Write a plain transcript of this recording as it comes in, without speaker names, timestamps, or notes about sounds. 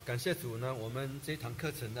感谢主呢，我们这堂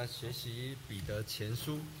课程呢学习彼得前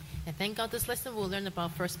书。And thank God this lesson we'll learn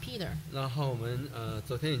about 1 Peter. 然后我们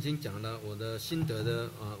昨天已经讲了我的心得的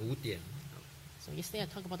5点。So yesterday I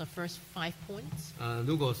talked about the first 5 points.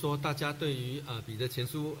 如果说大家对于彼得前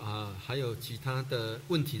书还有其他的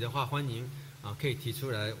问题的话，欢迎可以提出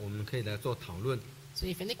来，我们可以来做讨论。So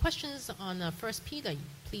if any questions on 1 Peter,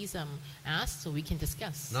 please ask so we can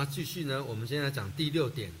discuss. 然后继续呢，我们现在讲第6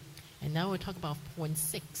点。And now we'll talk about point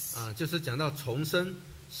 6. 就是讲到重生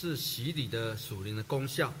是洗礼的属灵的功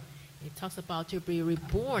效。It talks about to be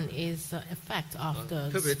reborn is the effect of the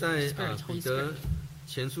特别在 Spirit, 彼 Holy 得 Spirit.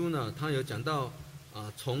 前书呢，他有讲到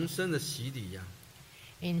重生的洗礼呀。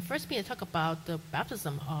In 1 Peter, talk about the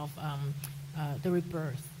baptism of the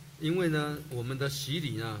rebirth. 因为呢，我们的洗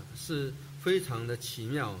礼呢是非常的奇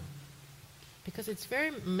妙。Because it's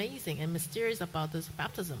very amazing and mysterious about this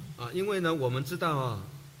baptism. 因为呢，我们知道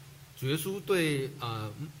主耶稣对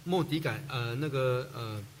末底改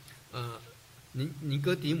尼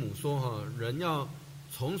哥底母说人要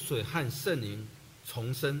从水和圣灵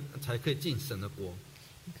重生，才可以进神的国。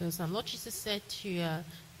Because Lord Jesus said to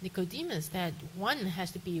Nicodemus that one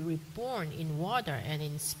has to be reborn in water and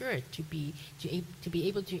in spirit to be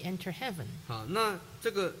able to enter heaven. 好，那这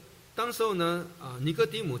个当时候呢，尼哥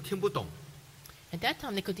底母听不懂。At that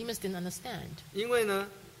time, Nicodemus didn't understand. 因为呢，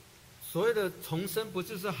所谓的重生不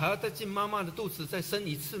就是还要再进妈妈的肚子再生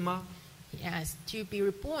一次吗？ He asked, to be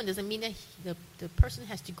reborn doesn't mean that the person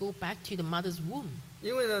has to go back to the mother's womb.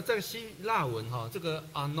 因为呢，在希腊文这个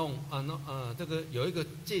这个有一个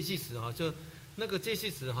介系词就那个介系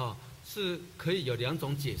词是可以有2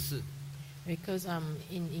种解释。Because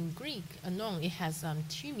in Greek, anon, it has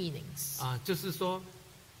 2 meanings. 就是说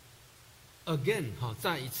again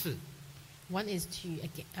再一次。One is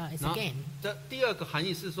is again. 这第2个含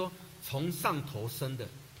义是说从上头生的，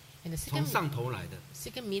 And the 从上头来的。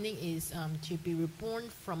second meaning is to be reborn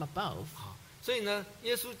from above. 好，所以呢，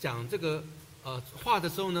耶稣讲这个话的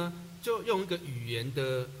时候呢，就用一个语言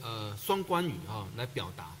的双关语来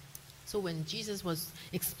表达。So when Jesus was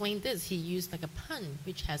explained this, he used like a pun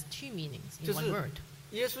which has 2 meanings in 就是 one word.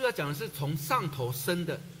 耶稣要讲的是从上头生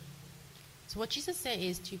的。So what Jesus said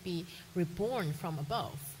is to be reborn from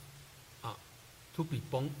above. To be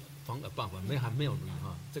born from above 还没有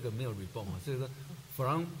这个没有 reborn 这个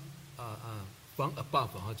from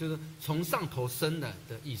above 就是从上头生的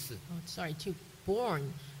意思。To born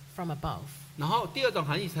from above. 然后第2种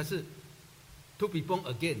含义才是 to be born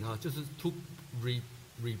again 就是 to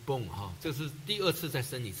reborn 就是第2次再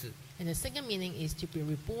生一次。And the second meaning is to be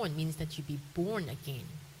reborn means that you be born again.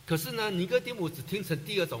 可是呢，尼哥底母只听成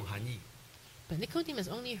第2种含义。But Nicodemus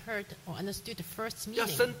only heard or understood the first meaning. 要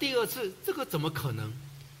生第2次，这个怎么可能？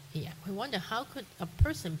 We wonder how could a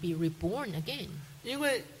person be reborn again? 因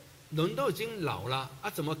为人都已经老了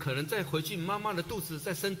怎么可能再回去妈妈的肚子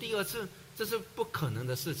再生第2次？这是不可能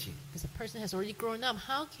的事情。Because the person has already grown up.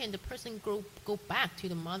 How can the person go back to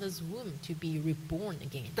the mother's womb to be reborn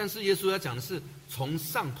again? 但是耶稣要讲的是从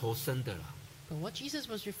上头生的啦。But what Jesus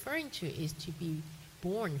was referring to is to be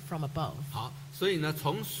born from above. 好，所以呢，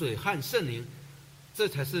从水和圣灵，这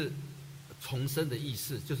才是重生的意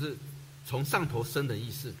思，就是从上头生的意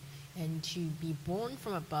思。And to be born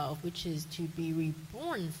from above, which is to be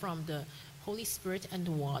reborn from the Holy Spirit and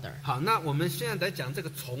water. 好，那我们现在来讲这个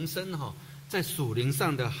重生在属灵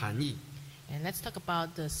上的含义。And let's talk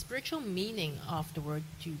about the spiritual meaning of the word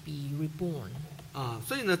to be reborn.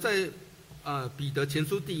 所以呢，在彼得前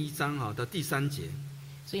书第1章的第3节。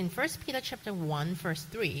So in 1 Peter chapter 1, verse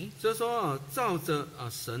 3, 就是说照着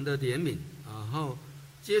神的怜悯，然后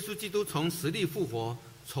耶稣基督从死里复活，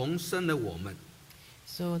重生了我们。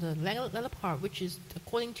so the latter part, which is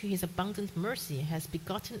according to his abundant mercy, has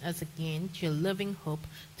begotten us again to a living hope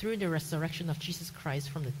through the resurrection of Jesus Christ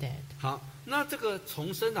from the dead. 好，那这个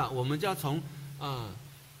重生我们就要从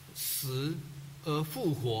死而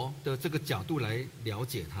复活的这个角度来了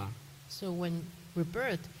解它。So when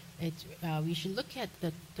rebirth, we should look at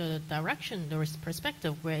the direction, the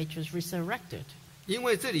perspective where it was resurrected. 因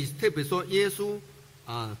为这里特别说耶稣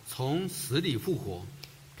从死里复活。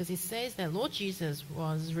Because it says that Lord Jesus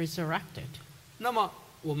was resurrected. 那么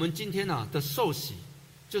我们今天的受洗，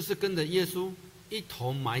就是跟着耶稣一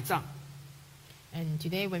同埋葬。And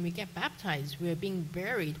today when we get baptized, we are being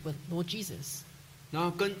buried with Lord Jesus. 然后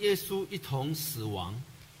跟耶稣一同死亡。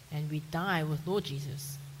And we die with Lord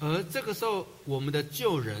Jesus. 而这个时候，我们的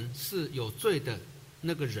旧人是有罪的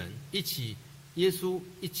那个人，耶稣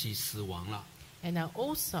一起死亡了。And our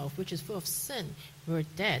old self, which is full of sin, we're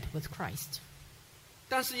dead with Christ.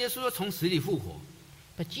 但是耶稣又从死里复活。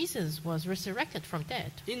But Jesus was resurrected from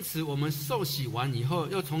dead. 因此我们受洗完以后，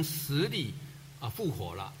又从死里复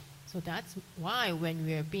活了。So that's why when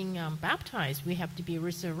we are being baptized, we have to be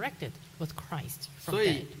resurrected with Christ from 所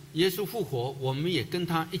dead. 以耶稣复活，我们也跟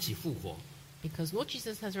他一起复活。 Because Lord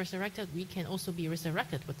Jesus has resurrected, we can also be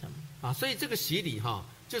resurrected with him. 所以这个洗礼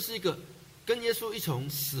就是一个跟耶稣一同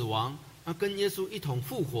死亡，跟耶稣一同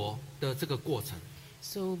复活的这个过程。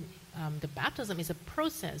 So the baptism is a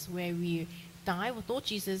process where we die with Lord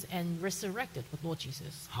Jesus and resurrected with Lord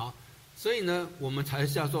Jesus. 好，所以呢，我们才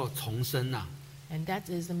叫做重生呐。 And that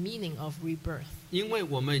is the meaning of rebirth. 因为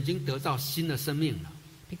我们已经得到新的生命了。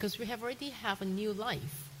 Because we have already have a new life.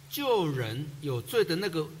 旧人有罪的那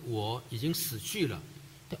个我已经死去了。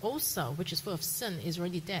 The old self, which is full of sin, is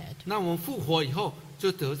already dead. 那我们复活以后，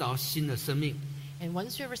就得到新的生命。 And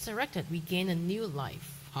once we are resurrected, we gain a new life.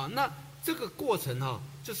 好，那这个过程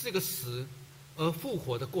就是一个死而复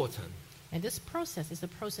活的过程。 And this process is the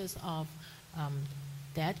process of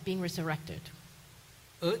dead being resurrected.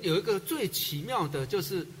 而有一个最奇妙的，就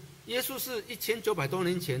是耶稣是1900多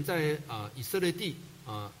年前在以色列地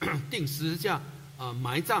钉十字架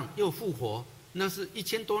埋葬又复活，那是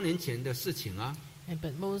1000多年前的事情啊。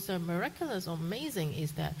 But most miraculous or amazing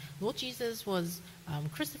is that Lord Jesus was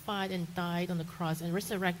crucified and died on the cross and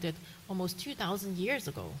resurrected almost 2,000 years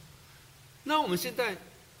ago. 那我们现在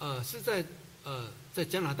是在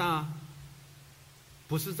加拿大，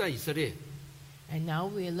不是在以色列。 And now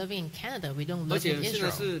we are living in Canada. We don't 而 live 且 in 现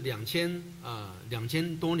在 Israel. 是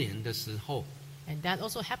2000多年的时候， And that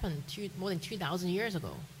also happened more than 2,000 years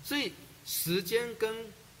ago. 所以时间跟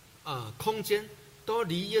空间都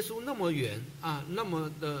离耶稣那么远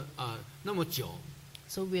那么久。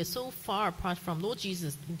 So we are so far apart from Lord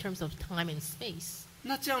Jesus in terms of time and space.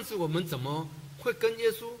 那这样子，我们怎么会跟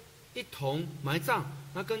耶稣一同埋葬？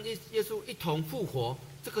那跟耶稣一同复活，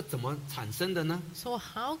这个怎么产生的呢？ So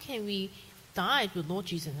how can we die with Lord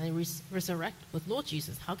Jesus and resurrect with Lord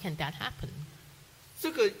Jesus? How can that happen?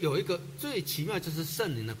 这个有一个最奇妙，就是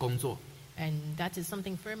圣灵的工作。 And that is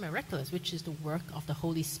something very miraculous, which is the work of the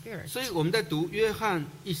Holy Spirit. 所以我们在读约翰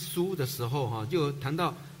一书的时候就谈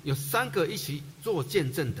到有3个一起做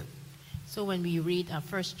见证的。 So when we read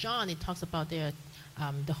 1 John, it talks about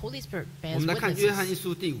the Holy Spirit 我 bears 们来看约翰一 witnesses.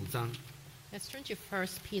 书第5章。 Let's turn to 1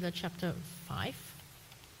 Peter chapter 5.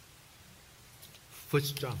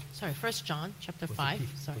 First John， Sorry, 1 John chapter 不是 5.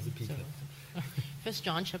 Peter， Sorry. 不是 Peter。 1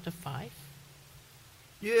 John chapter 5.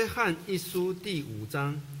 约翰一书第5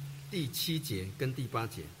章第7节跟第8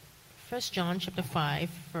节。 1 John chapter 5,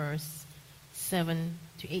 verse 7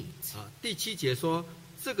 to 8. 第7节说，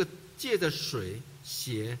这个借着水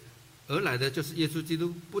血而来的就是耶稣基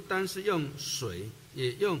督，不单是用水，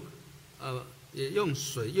也用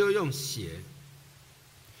水又用血。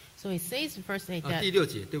 So it says in verse 8第 that 6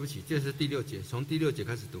节，对不起，这是第6节，从第6节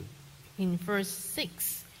开始读。 in verse 6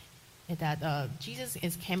 that Jesus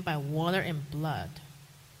is came by water and blood.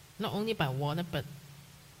 Not only by water, but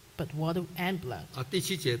water and blood. 第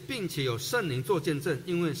7节，并且有圣灵做见证，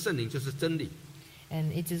因为圣灵就是真理。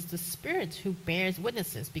 And it is the Spirit who bears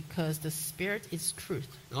witnesses, because the Spirit is truth.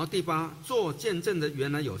 然后第8，做见证的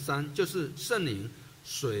原来有3，就是圣灵、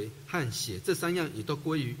水和血，这3样也都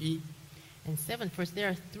归于一。 And 7, first there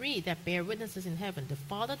are 3 that bear witnesses in heaven, the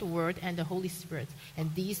Father, the Word, and the Holy Spirit.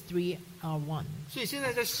 And these 3 are one. 所以现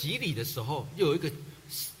在在洗礼的时候，又有一个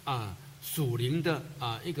属灵的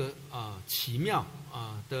一个奇妙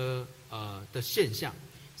的现象，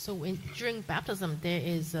 So during baptism, there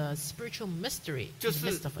is a spiritual mystery 就 in the 是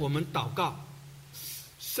midst of 我 it. 们祷告，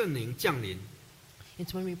圣灵降临，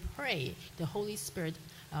 It's when we pray, the Holy Spirit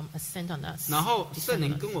ascend on us. 然后 descend 圣 on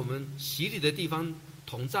灵 us. 跟我们洗礼的地方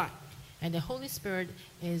同在， And the Holy Spirit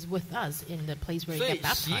is with us in the place where 所 we 以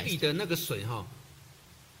get 洗礼 baptized. 的那个水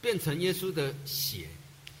变成耶稣的血，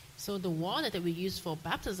 So the water that we use for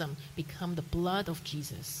baptism become the blood of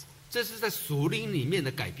Jesus. 这是在属灵里面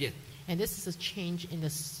的改变。 And this is a change in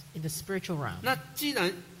the spiritual realm. 那既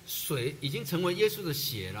然水已经成为耶稣的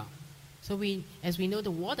血了， So as we know,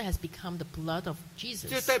 the water has become the blood of 就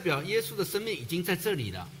Jesus. 代表耶稣的生命已经在这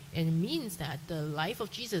里了 It means that the life of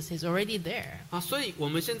Jesus is already there. 所以我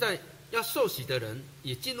们现在要受洗的人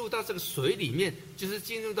也进入到这个水里面，就是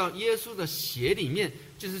进入到耶稣的血里面，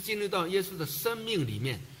就是进入到耶稣的生命里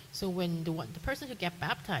面。 So when the person who get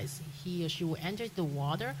baptized, he or she will enter the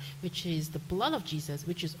water, which is the blood of Jesus,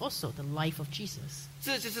 which is also the life of Jesus.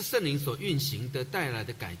 这就是圣灵所运行的带来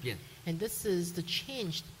的改变。 And this is the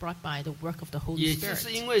change brought by the work of the Holy 也就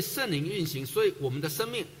是因 Spirit. 为圣灵运行，所以我们的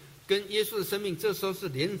生命跟耶稣的生命这时候是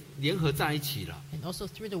联合在一起了。 And also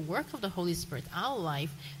through the work of the Holy Spirit, our life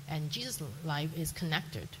and Jesus' life is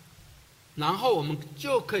connected. 然后我们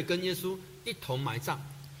就可以跟耶稣一同埋葬。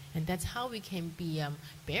And that's how we can be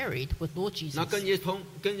buried with Lord 那 Jesus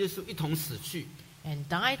跟耶稣一同死去， and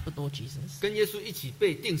died with Lord Jesus 跟耶稣一起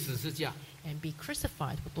被钉十字架。 and be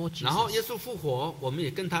crucified with Lord 然后耶 Jesus. 稣复活，我们也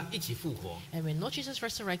跟他一起复活。 And when Lord Jesus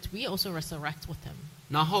resurrects, we also resurrect with him.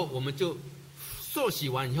 然后我们就受洗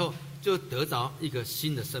完以后，就得着一个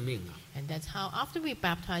新的生命了。 And that's how after we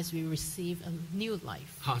baptize, we receive a new life.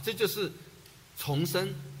 好，这就是重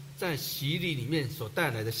生在洗礼里面所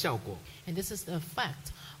带来的效果 And this is the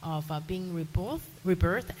effect of being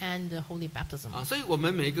rebirth and the holy baptism. 啊。所以我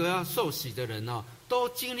们每个要受洗的人呢，都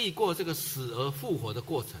经历过这个死而复活的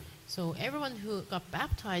过程。 So everyone who got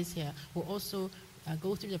baptized here will also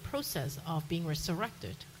go through the process of being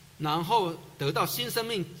resurrected. 然后得到新生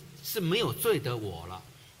命，是没有罪的我了。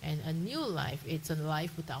 And a new life, it's a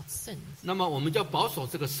life without sins. 那么我们就要保守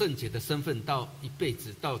这个圣洁的身份到一辈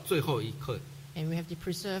子，到最后一刻。 And we have to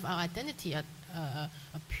preserve our identity, a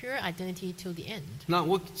pure identity till the end. 那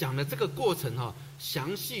我讲的这个过程哈，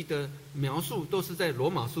详细的描述都是在罗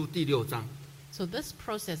马书第6章。 So this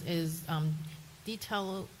process is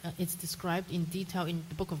it's described in detail in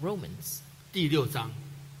the book of Romans, 第6章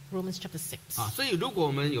Romans chapter 6. 啊，所以如果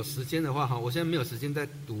我们有时间的话哈，我现在没有时间再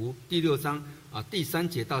读第6章啊第3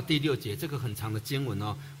节到第6节这个很长的经文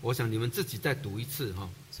哦，我想你们自己再读一次哈。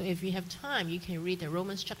 So if you have time, you can read the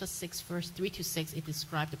Romans chapter 6, verse 3 to 6. It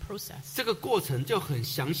describes the process. 这个过程就很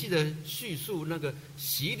详细的叙述那个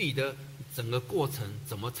洗礼的整个过程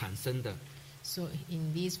怎么产生的。 So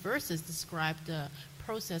in these verses describe the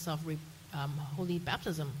process of holy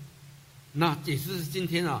baptism. 那也是今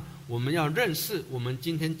天啊，我们要认识我们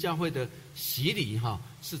今天教会的洗礼哈，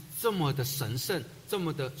是这么的神圣，这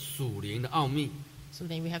么的属灵的奥秘。 So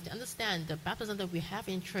then we have to understand the baptism that we have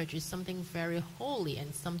in church is something very holy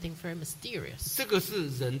and something very mysterious. 这个是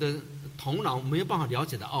人的头脑没有办法了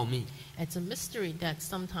解的奥秘， It's a mystery that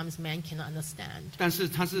sometimes man cannot understand. 但是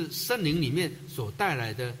它是圣灵里面所带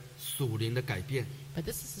来的属灵的改变， But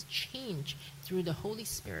this is a change through the Holy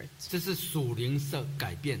Spirit. 这是属灵的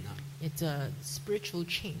改变啊。 It's a spiritual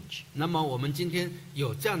change. 那么我们今天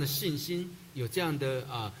有这样的信心，有这样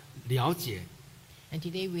的了解， And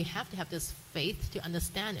today we have to have this faith to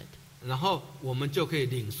understand it. 然后我们就可以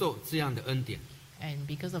领受这样的恩典。 And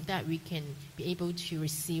because of that, we can be able to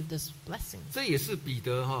receive this blessing. 这也是彼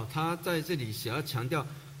得哈，他在这里想要强调，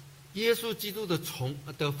耶稣基督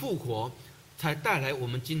的复活，才带来我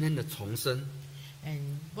们今天的重生。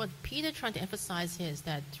 And what Peter trying to emphasize here is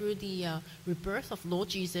that through the rebirth of Lord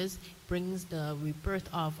Jesus brings the rebirth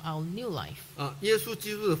of our new life, 耶稣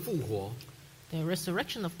基督的复活， the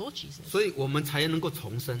resurrection of Lord Jesus. 所以我们才能够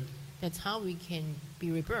重生。 That's how we can be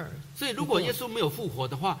rebirth. 所以如果耶稣没有复活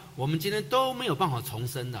的话，我们今天都没有办法重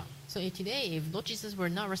生的。 So today, if Lord Jesus were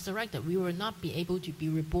not resurrected, we will not be able to be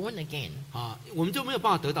reborn again. 我们就没有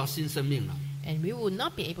办法得到新生命了。 And we will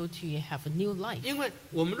not be able to have a new life. 因为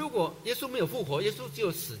我们如果耶稣没有复活，耶稣只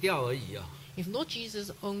有死掉而已啊， If Lord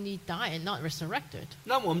Jesus only died and not resurrected,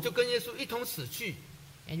 那我们就跟耶稣一同死去，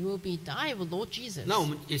 and we will be died with Lord Jesus, 那我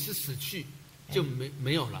们也是死去，就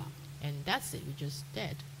没有了。 and that's it, we're just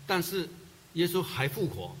dead. 但是耶稣还复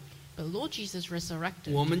活， But Lord Jesus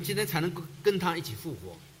resurrected, 我们今天才能够跟他一起复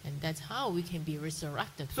活。 and that's how we can be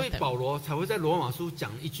resurrected 所以 with 保 him. 罗才会在罗马书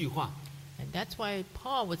讲一句话： And that's why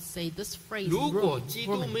Paul would say this phrase 如果 in 基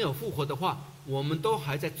督 Romans. 没有复活的话，我们都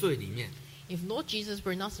还在罪里面， If Lord Jesus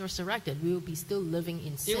were not resurrected, we will be still living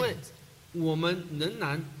in 因为 sins. 我们仍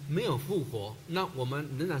然没有复活，那我们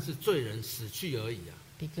仍然是罪人，死去而已啊。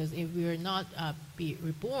 Because if we are not be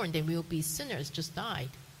reborn, then we will be sinners, just died.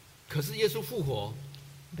 可是耶稣复活，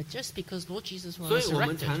 But just because Lord Jesus was 所以我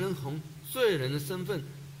们才 resurrected, 能从罪人的身份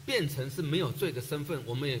变成是没有罪的身份，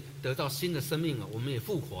我们也得到新的生命了，我们也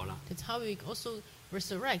复活了。 that's how we also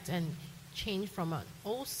resurrect and change from an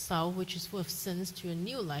old self, which is full of sins, to a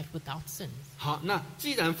new life without sins. 好，那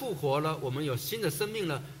既然复活了，我们有新的生命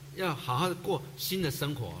了，要好好的过新的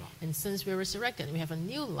生活了。 And since we're resurrected and we have a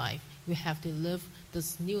new life, we have to live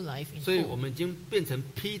this new life in 所以 full. 我们已经变成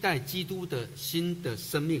披戴基督的新的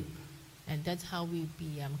生命。 And that's how we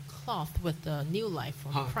be clothed with the new life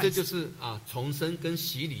from 好，这就 Christ. 是重生跟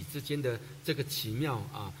洗礼之间的这个奇妙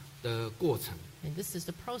的过程。 And this is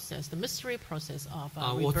the process, the mystery process of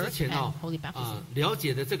我之 rebirth 前 and holy baptism. 了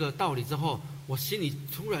解的这个道理之后，我心里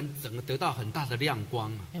突然整个得到很大的亮光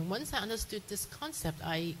啊， And once I understood this concept,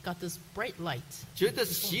 I got this bright light. 觉得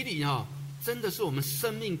洗礼真的是我们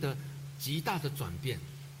生命的极大的转变。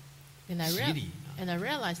 And I 洗礼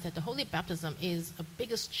realized that the holy baptism is a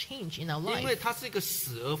biggest change in our 因为 life. 它是一个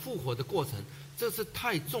死而复活的过程，这是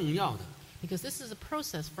太重要的。 Because this is a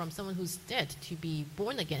process from someone who's dead to be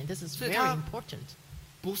born again. This is 所以 very 它 important.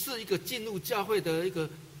 不是一个进入教会的一个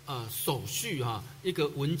手续一个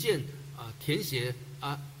文件填写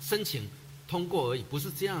申请通过而已，不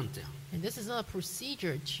是这样子。And this is not a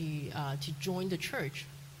procedure to join the church.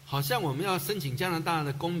 好像我们要申请加拿大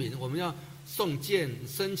的公民，我们要送件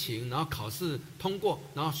申请，然后考试通过，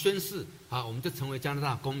然后宣誓，我们就成为加拿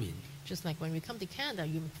大公民。Just like when we come to Canada,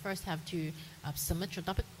 you first have to submit your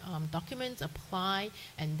documents, apply,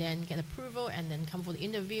 and then get approval, and then come for the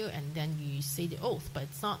interview, and then you say the oath. But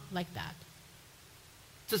it's not like that.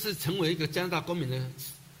 这是成为一个加拿大公民的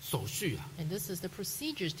手续啊。And this is the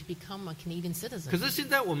procedures to become a Canadian citizen. 可是现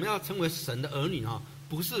在我们要成为神的儿女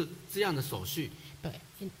不是这样的手续。But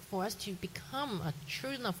for us to become a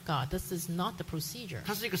children of God, this is not the procedure.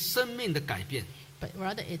 它是一个生命的改变。But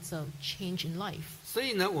rather, it's a change in life. 所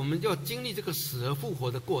以呢，我们要经历这个死而复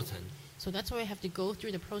活的过程。So that's why we have to go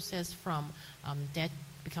through the process from death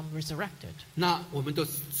become resurrected. 那我们的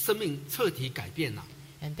生命彻底改变了。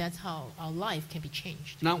And that's how our life can be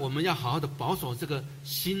changed. 那我们要好好的保守这个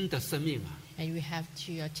新的生命啊。And we have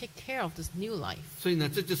to take care of this new life. 所以呢，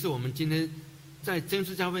这就是我们今天在真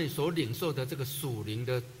耶稣教会所领受的这个属灵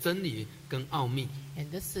的真理跟奥秘。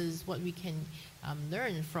And this is what we can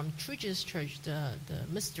learn from True Jesus Church, the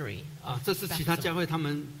mystery. 这是其他教会他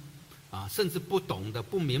们甚至不懂的、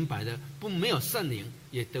不明白的、没有圣灵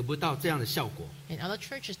也得不到这样的效果。In other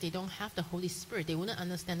churches, they don't have the Holy Spirit. They wouldn't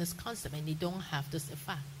understand this concept, and they don't have this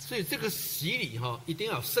effect. 所以这个洗礼一定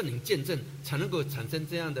要有圣灵见证，才能够产生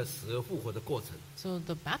这样的死而复活的过程。So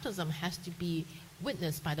the baptism has to be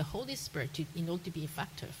witnessed by the Holy Spirit in order to be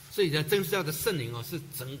effective. 所以呢，真耶稣教的圣灵是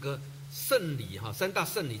整个圣礼三大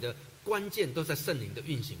圣礼的关键都在圣灵的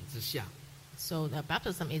运行之下。So the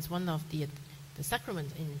baptism is one of the sacrament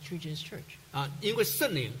in True Jesus Church. 因为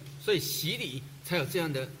圣灵，所以洗礼才有这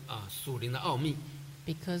样的属灵的奥秘。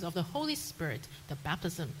Because of the Holy Spirit, the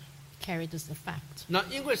baptism carried this effect. 那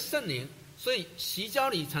因为圣灵，所以洗脚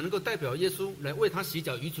礼才能够代表耶稣来为他洗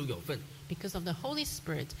脚，与主有份。Because of the Holy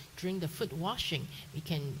Spirit, during the foot washing, we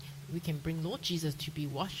can bring Lord Jesus to be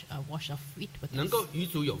wash our feet with 能 us, 够与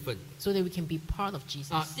主有份 so that we can be part of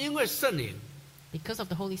Jesus. 因为圣灵， Because of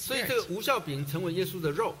the Holy 所以 Spirit, 这个无酵饼成为耶稣的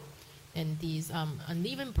肉， and these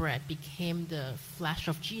unleavened bread became the flesh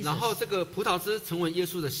of Jesus, 然后这个葡萄汁成为耶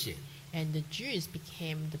稣的血。 and the juice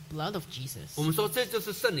became the blood of Jesus. 我们说这就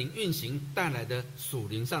是圣灵运行带来的属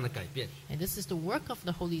灵上的改变。 And this is the work of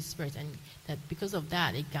the Holy Spirit, and that because of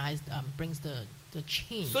that, it brings the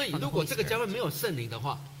change 所以 from the 如果 Holy 这个教会 Spirit. 没有圣灵的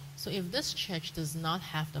话， So if this church does not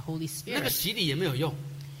have the Holy 那个 Spirit, 洗礼也没有用，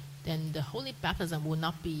 then the holy baptism will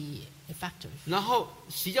not be effective, 然后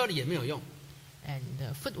洗脚礼也没有用， and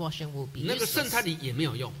the foot washing will be 那个圣 useless, 餐礼也没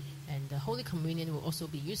有用。 and the Holy Communion will also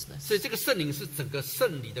be useless. 所以这个圣灵是整个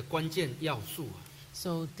圣礼的关键要素啊。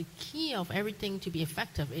 So the key of everything to be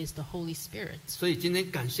effective is the Holy Spirit. 所以今天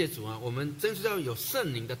感谢主啊，我们真是要有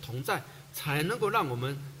圣灵的同在，才能够让我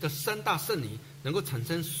们的三大圣礼能够产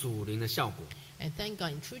生属灵的效果。 And thank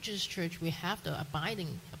God, in True Jesus Church, we have the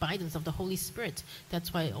abidance of the Holy Spirit.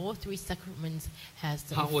 That's why all three sacraments has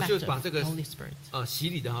the 好，我就 effect 把 of 这 the 个 Holy Spirit. 洗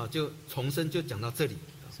礼的就重生就讲到这里。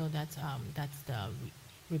 So that's the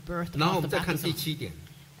rebirth 然后我 of 们 再 the 看第 baptism. 7点，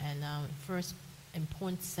 And first, in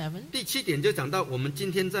point 7, 第7点就讲到我们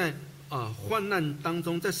今天在患难当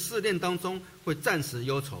中，在试炼当中会暂时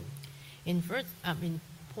忧愁。 in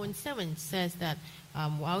point 7 it says that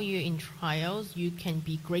while you're in trials, you can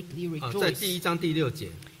be greatly 在第 rejoiced. 1章第6节。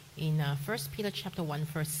 In 1 Peter chapter 1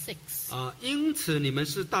 verse 6. 因此你们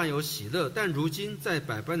是大有喜乐，但如今在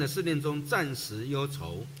百般的试炼中暂时忧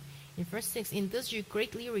愁。 In verse 6, in this you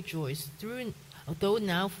greatly rejoice, though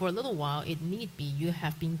now for a little while it need be you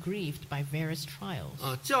have been grieved by various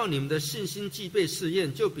trials. 叫你们的信心既被试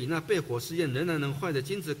验，就比那被火试验仍然能坏的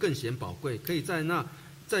金子更显宝贵，可以在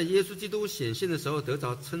耶稣基督显现的时候得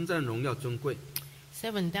着称赞、荣耀、尊贵。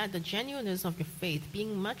 7, that the genuineness of your faith,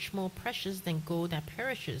 being much more precious than gold that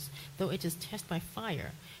perishes, though it is tested by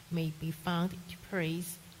fire, may be found to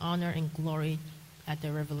praise, honor, and glory at the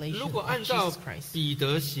revelation 如果 of 按照 Jesus Christ. 彼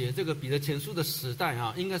得写这个彼得前书的时代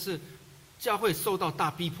应该是教会受到大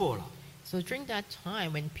逼迫了。 So during that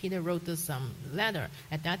time when Peter wrote this letter,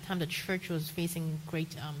 at that time the church was facing great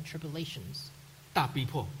tribulations, 大逼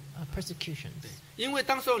迫， persecutions. 因为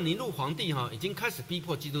当时候尼禄皇帝已经开始逼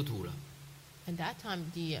迫基督徒了。 At that time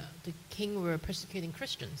the king were persecuting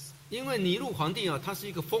Christians. 因为尼禄皇帝他是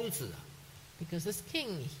一个疯子 Because this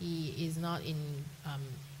king, he is not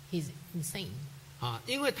he's insane.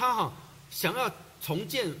 因为他想要重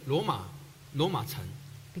建罗马城，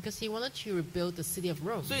 Because he wanted to rebuild the city of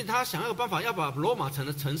Rome. 所以他想要有办法要把罗马城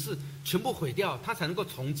的城市全部毁掉，他才能够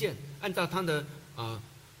重建，按照他的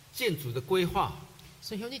建筑的规划。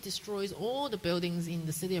So he only destroys all the buildings in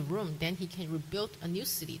the city of Rome, then he can rebuild a new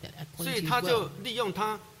city that 所 according 以 to 他 his 就 will. 利用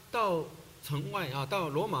他到城外啊，到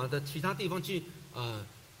罗马的其他地方去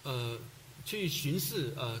去巡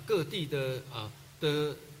视各地的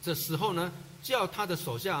这时候呢，叫他的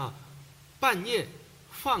手下啊半夜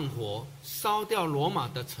放火烧掉罗马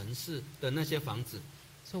的城市的那些房子。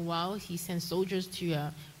 So while he sends soldiers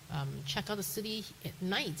to check out the city at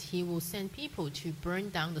night, he will send people to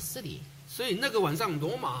burn down the city. 所以那个晚上，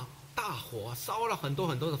罗马大火烧了很多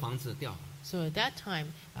很多的房子掉。 So at that time,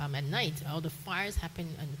 at night, all the fires happen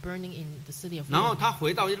and burning in the city of 然后 Rome. 他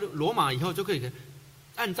回到罗马以后，就可以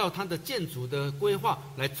按照他的建筑的规划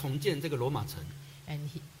来重建这个罗马城。 And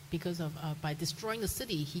because of by destroying the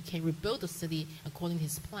city, he can rebuild the city according to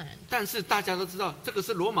his plan. 但是大家都知道，这个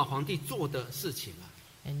是罗马皇帝做的事情啊。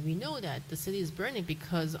 And we know that the city is burning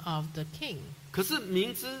because of the king. 可是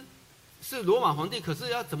明知是罗马皇帝，可是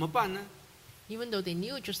要怎么办呢？ Even though they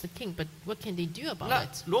knew just the king, but what can they do about 那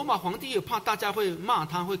it? 罗马皇帝也怕大家会骂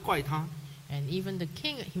他，会怪他， And even the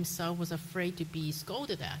king himself was afraid to be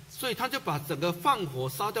scolded at. 所以他就把整个放火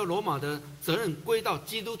烧掉罗马的责任归到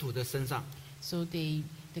基督徒的身上。 So the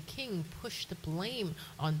king pushed the blame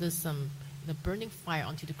on this the burning fire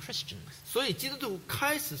onto the Christians. 所以基督徒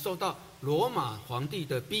开始受到罗马皇帝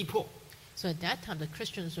的逼迫。 So at that time, the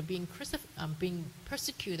Christians were being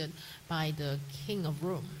persecuted by the king of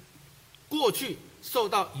Rome. 过去受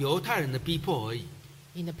到犹太人的逼迫而已，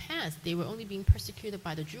 In the past, they were only being persecuted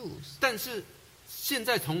by the Jews. 但是现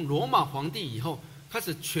在从罗马皇帝以后，开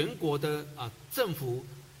始全国的政府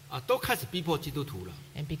都开始逼迫基督徒了。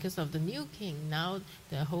 And because of the new king, now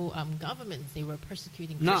the whole government, they were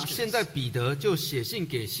persecuting 那现在 Christians. 彼得就写信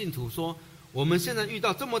给信徒说：“我们现在遇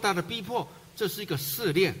到这么大的逼迫，这是一个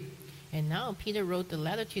试炼。 And now Peter wrote the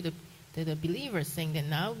letter to the believers saying that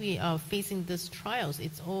now we are facing these trials.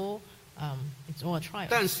 It's all a trial.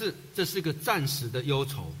 但是这是个暂时的忧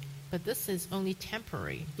愁， But this is only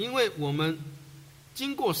temporary. 因为我们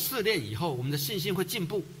经过试炼以后，我们的信心会进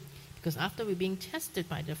步， Because after we're being tested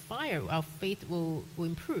by the fire, our faith will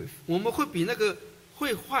improve. 我们会比那个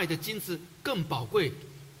会坏的金子更宝贵。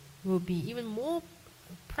 Will be even more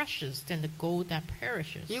precious than the gold that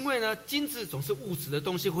perishes. 因为呢，金子总是物质的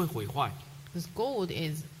东西会毁坏， Because gold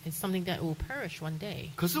is something that will perish one day.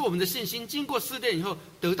 可是我们的信心经过试炼以后，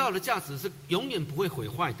得到的价值是永远不会毁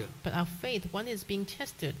坏的。 But our faith, when it's being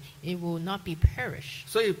tested, it will not be perished.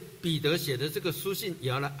 所以彼得写的这个书信也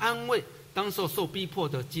要来安慰当时候受逼迫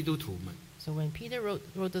的基督徒们。 So when Peter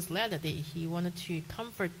wrote this letter, he wanted to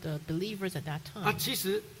comfort the believers at that time. 其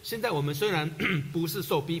实现在我们虽然不是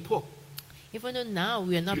受逼迫， Even though now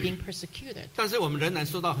we are not being persecuted, 但是我们仍然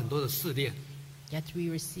受到很多的试炼， yet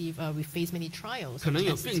we face many trials 可 and 能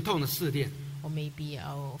有 tests, 病痛的试炼， or maybe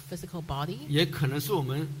our physical body, 也可能是我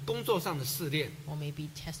们工作上的试炼， or maybe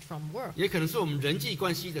test from work, 也可能是我们人际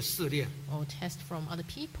关系的试炼， or test from other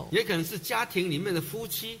people, 也可能是家庭里面的夫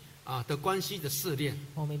妻的关系的试炼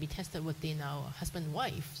or maybe tested within our husband and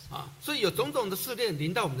wife. 所以有种种的试炼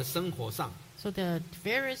临到我们的生活上， So there are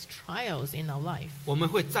various trials in our life, 我们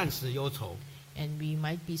会暂时忧愁， and we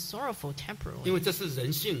might be sorrowful 因为 temporarily. 这是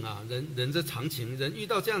人性人的常情，人遇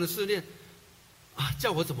到这样的试炼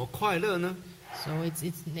叫我怎么快乐呢？ So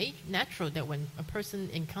it's natural that when a person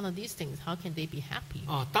encounters these things, how can they be happy?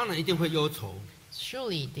 当然一定会忧愁，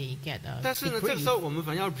 Surely they get 但是 they 呢，这个 grieve. 时候我们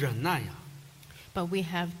反而要忍耐But we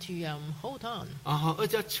have to hold on. 而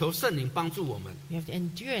且要求圣灵帮助我们， We have to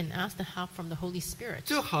endure and ask the help from the Holy Spirit.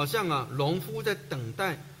 就好像农夫在等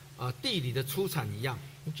待地里的出产一样。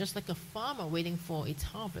 It's just like a farmer waiting for its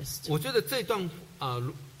harvest. 我觉得这段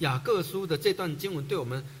雅各书的这段经文对我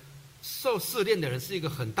们受试炼的人是一个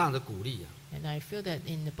很大的鼓励 And I feel that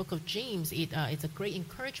in the book of James, it's a great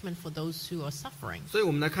encouragement for those who are suffering. 所以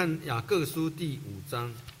我们来看雅各书第5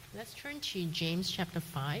章， Let's turn to James chapter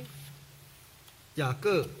 5. 雅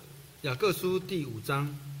各书第5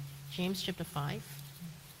章 James chapter 5.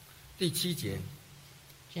 第7节，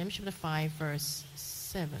 James chapter 5 verse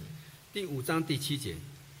 7. 第5章第7节，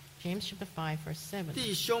 James chapter 5 verse 7.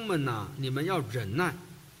 弟兄们你们要忍耐，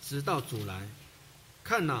直到主来。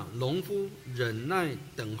看农夫忍耐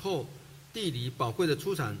等候地里宝贵的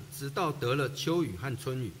出产，直到得了秋雨和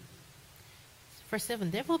春雨。 Verse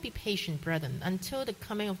 7, Therefore be patient, brethren, until the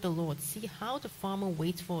coming of the Lord. See how the farmer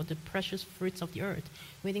waits for the precious fruits of the earth,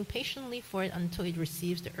 waiting patiently for it until it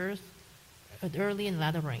receives the early and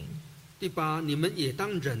latter rain. 第8，你们也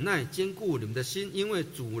当忍耐，坚固你们的心，因为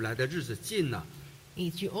主来的日子近了。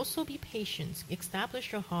 8, You also be patient,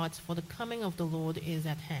 establish your hearts, for the coming of the Lord is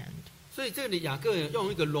at hand. 所以这里雅各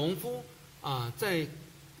用一个农夫在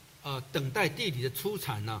等待地里的出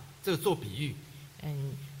产这个做比喻。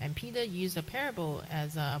And Peter used a parable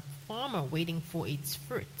as a farmer waiting for its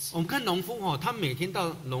fruits. 我们看农夫哦，他每天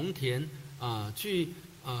到农田去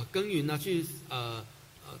耕耘啊，去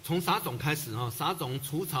从撒种开始哈，撒种、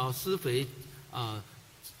除草、施肥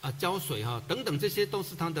浇水哈等等，这些都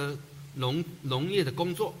是他的农业的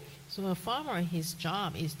工作。So a farmer, his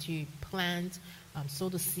job is to plant, sow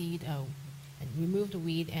the seed, and remove the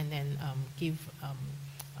weed, and then give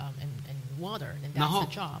and water, and 然 that's 后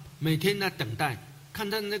the job. 每天呢等待，看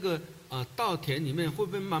他那个稻田里面会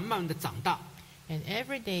不会慢慢的长大。And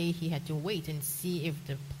every day he had to wait and see if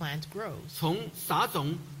the plant grows. 从撒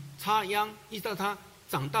种、插秧，一直到它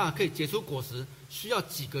长大可以结出果实，需要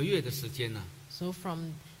几个月的时间呢？ So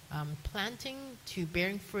from planting to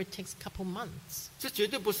bearing fruit takes a couple months. 这绝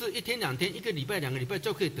对不是一天两天、一个礼拜、2个礼拜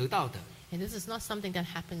就可以得到的。And this is not something that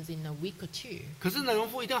happens in a week or two. 可是呢，农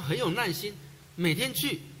夫一定要很有耐心，每天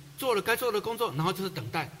去做了该做的工作，然后就是等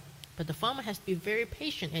待， But the farmer has to be very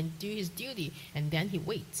patient and do his duty, and then he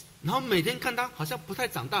waits. 然后每天看它好像不太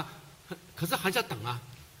长大，可是还是要等啊。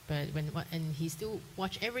And he still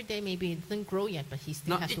watch every day. Maybe it doesn't grow yet, but he still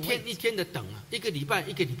然后 has 一 to 天一 wait. 天的等啊，一个礼拜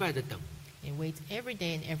一个礼拜的等， And wait every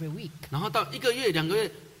day and every week. 然后到1个月、2个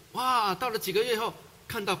月，哇，到了几个月后，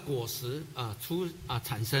看到果实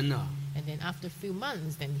产生了， And then after a few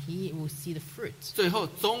months, then he will see the fruit. 最后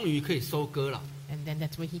终于可以收割了。 And then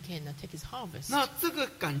that's where he can take his harvest. 那这个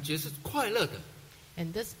感觉是快乐的，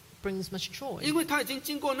 And this brings much joy. 因为他已经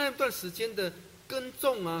经过那段时间的耕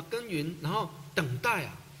种啊、耕耘，然后等待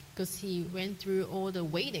啊， Because he went through all the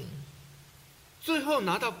waiting. 最后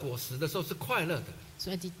拿到果实的时候是快乐的。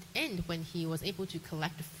 So at the end, when he was able to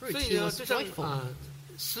collect the fruit, 所以 he 呢， was 就像joyful.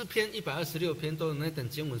 诗篇126篇都有那等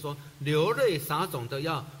经文说，流泪撒种的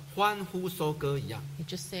要欢呼收割一样。 It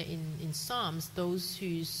just said in Psalms, those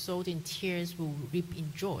who sowed in tears will reap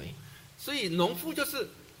in joy. 所以农夫就是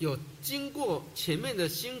有经过前面的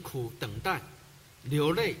辛苦等待、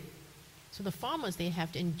流泪， So the farmers, they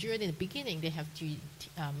have to endure in the beginning. They have to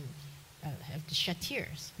shed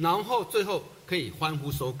tears, 然后最后可以欢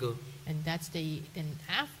呼收割。 and then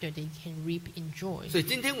after they can reap in joy. 所以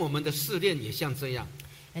今天我们的试炼也像这样，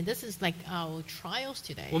 And this is like our trials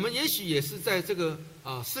我 today. 们也许也是在这个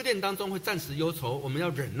试炼当中会暂时忧愁，我们要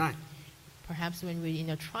忍耐， Perhaps when we're in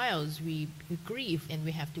the trials, we grieve and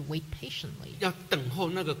we have to wait patiently. 要等候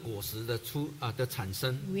那个果实的产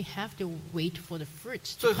生， We have to wait for the fruit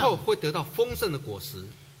最 to 后 come. 会得到丰盛的果实。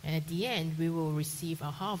 And at the end, we will receive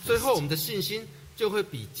our 最后，我 harvest. 们的信心就会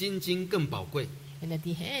比金金更宝贵。 And at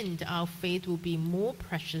the end, our faith will be more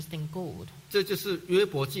precious than gold. 这就是约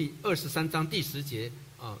伯记23章第10节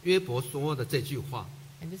约伯说的这句话。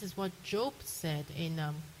 And this is what Job said in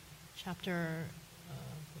chapter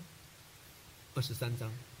 23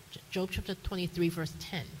章， Job chapter 23, verse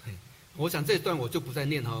 10. 我想这一段我就不再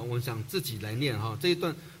念哈，我想自己来念哈。这一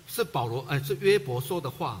段是是约伯说的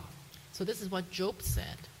话， So this is what Job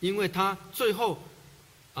said. 因为他最后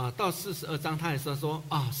到42章，他也说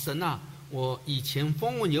神啊，我以前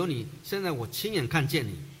风闻有你，现在我亲眼看见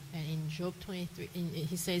你。 And in Job 23,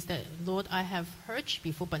 he says that, Lord, I have heard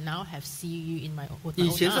you before, but now I have seen you with my 以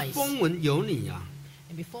own 前是 eyes. 风闻有你啊，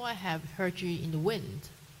 And before I have heard you in the wind.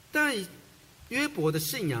 但约伯的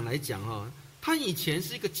信仰来讲他以前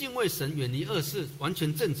是一个敬畏神、远离恶事、完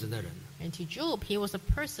全正直的人。 And to Job, he was a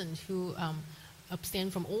person who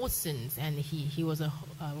abstained from all sins, and he was a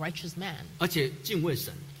righteous man, 而且敬畏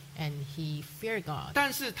神， and he feared God.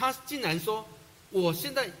 但是他竟然说：“我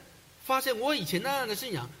现在发现我以前那样的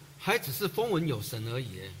信仰，还只是风闻有神而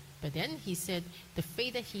已。” But then he said the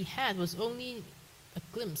faith that he had was only a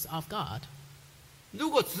glimpse of God. 如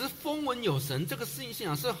果只是风闻有神，这个信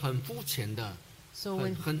仰是很肤浅的， So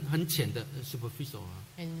when 很浅的 superficial 啊。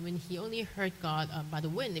 and when he only heard God by the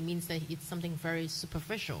wind, it means that it's something very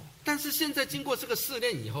superficial. 但是现在经过这个试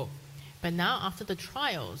炼以后， But now after the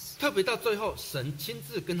trials, 特别到最后，神亲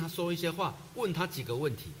自跟他说一些话，问他几个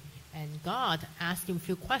问题， and God asked him a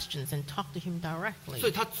few questions and talked to him 所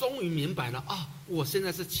以 directly. 他终于明白了我现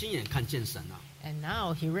在是亲眼看见神了。 And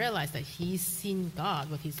now he realized that he's seen God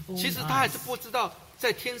with his own 其实他还 eyes. 是不知道，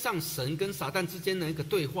在天上神跟撒旦之间的一个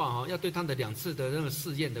对话要对他的2次的那个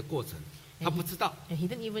试验的过程，他不知道。 And he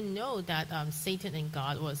didn't even know that Satan and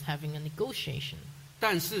God was having a negotiation.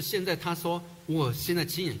 但是现在他说，我现在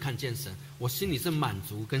亲眼看见神，我心里是满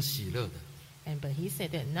足跟喜乐的。 But he said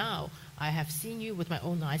that now I have seen you with my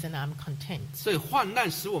own eyes and I'm content. 所以患难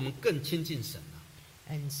使我们更亲近神了，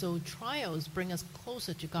 And so trials bring us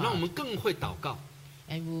closer to 让我 God 们更会祷告，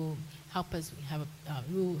 and will help us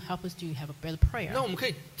to have a better prayer. 让我们可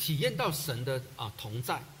以体验到神的同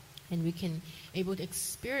在。 And we can able to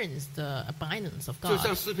experience the abundance of 就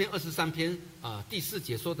像 God. 诗篇23篇第4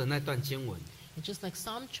节说的那段经文， It's just like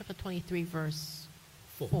Psalm chapter 23, verse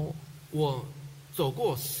 4 4. 我走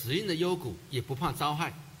过死荫的幽谷，也不怕遭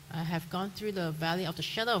害， I have gone through the valley of the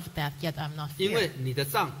shadow of death, yet I'm not 因为 feared. 你的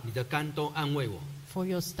杖、你的竿都安慰我。 For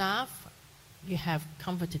your staff, you have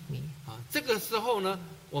comforted me. 这个时候呢，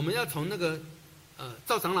我们要从那个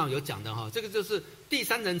赵长老有讲的哈，这个就是第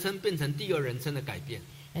三人称变成第二人称的改变。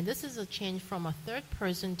 And this is a change from a third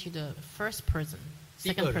person to the first person, 第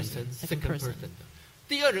second 二人 person, 称 second second person. person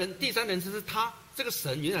的，第三人称是他，这个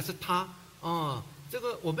神原来是他哦。这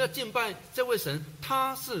个我们要敬拜这位神，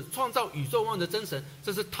他是创造宇宙万物的真神，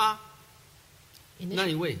这是他那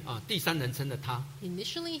一位啊，第三人称的他。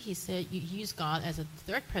 Initially, he said you use God as a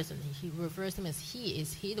third person. He refers him as he.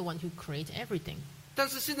 Is he the one who creates everything? 但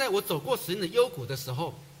是现在我走过死荫的幽谷的时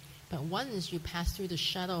候， But once you pass through the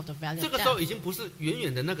shadow of the valley 这 of 个时候 death, 已经不是远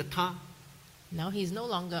远的那个他， now he's no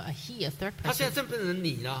longer a he, a third 他现 person. 在正变成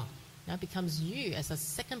你了。 Now becomes you as a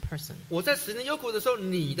second person. 我在死荫的幽谷的时候，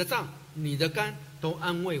你的杖、你的竿都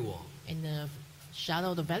安慰我。 In the shadow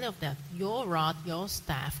of the valley of death, your rod, your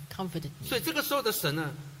staff comforted 所 me. 以这个时候的神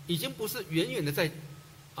呢，已经不是远远的在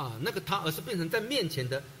那个他，而是变成在面前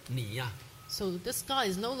的你呀、 So this God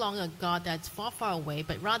is no longer a God that's far, far away,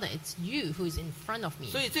 but rather it's you who is in front of me.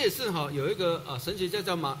 所以这也是有一个神学家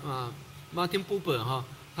叫Martin Buber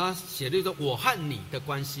他写的说我和你的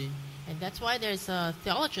关系。 And that's why there's a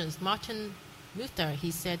theologian, Martin Luther,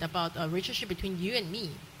 he said about a relationship between you and me,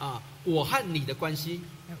 我和你的关系，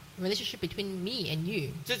 a relationship between me and you.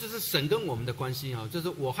 这就是神跟我们的关系就是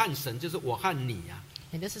我和神，就是我和你呀、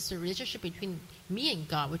 And this is a relationship between me and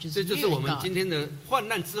God, which is 这就是 you 我 and 们今 God. 天的患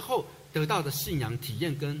难之后得到的信仰体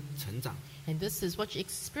验跟成长。 And this is what you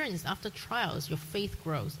experience after trials, your faith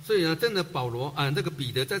grows. 所以呢，真的保罗这个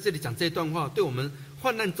彼得在这里讲这段话，对我们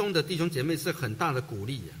患难中的弟兄姐妹是很大的鼓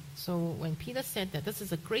励的。 So when Peter said that, this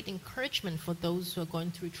is a great encouragement for those who are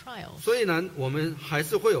going through trials. 所以呢，我们还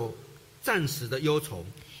是会有暂时的忧愁，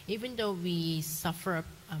 Even though we suffer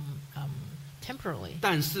temporarily,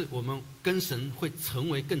 但是我们跟神会成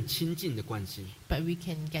为更亲近的关系。 but we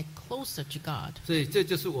can get closer to God. 所以这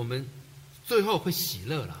就是我们最后会喜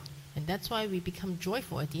乐了。 And that's why we become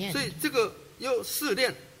joyful at the 所以 end. 这个又试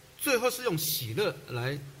炼，最后是用喜乐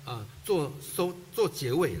来做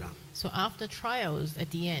结尾了。 So after trials, at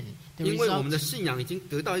the end, the 因为我们的 result. 信仰已经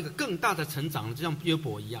得到一个更大的成长了，就像约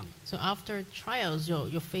伯一样。 So after trials,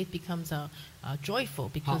 your faith becomes joyful 好，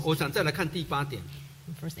 because 我想再来看第8点。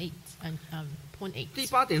 in verse 8 and point 8. 第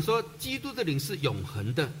8点说，基督的灵是永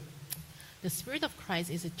恒的， The Spirit of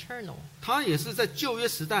Christ is eternal. 他也是在旧约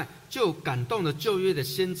时代就感动了旧约的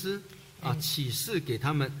先知启示给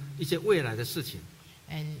他们一些未来的事情。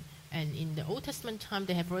 And in the Old Testament time,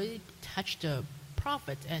 they have already touched the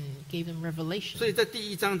prophet and gave them revelation. 所以在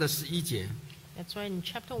第1章的11节 That's why in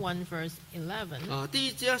chapter 1, verse 11,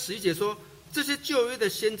 第1章11节说，这些旧约的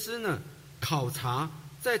先知呢，考察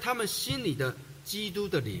在他们心里的基督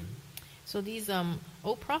的灵。 so these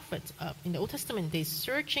old prophets in the Old Testament, they're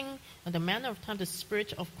searching the manner of time, the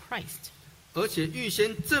Spirit of Christ. 而且预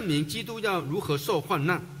先证明基督要如何受患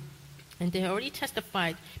难， And they already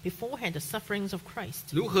testified beforehand the sufferings of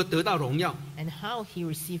Christ 如何得到荣耀， and how he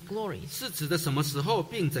received glories. 是指的什么时候，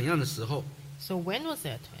并怎样的时候， So when was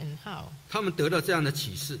it and how? 他们得到这样的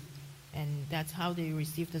启示。 And that's how they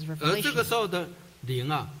received this 而这个 revelation. 时候的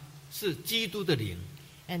灵是基督的灵，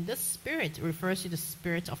 And this Spirit refers to the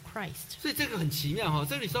Spirit of Christ. 所以这个很奇妙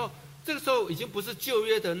这个时候已经不是旧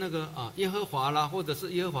约的那个耶和华啦，或者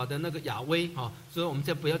是耶和华的那个亚威所以我们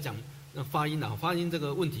先不要讲发音了，发音这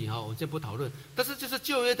个问题我们先不讨论。但是就是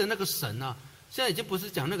旧约的那个神现在已经不是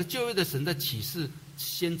讲那个旧约的神在启示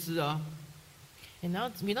先知And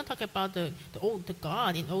now we're not talking about the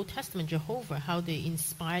God in Old Testament, Jehovah, how they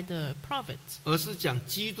inspired the prophets. 而是讲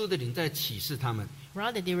基督的灵在启示他们。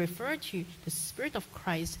 Rather, they refer to the Spirit of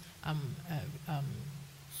Christ.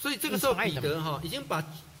 所以这个时候 inspired 彼得已经把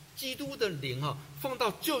基督的灵放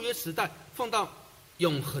到旧约时代，放到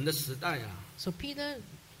永恒的时代So Peter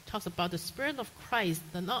talks about the Spirit of Christ,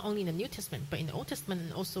 not only in the New Testament, but in the Old Testament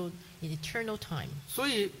and also in eternal time. 所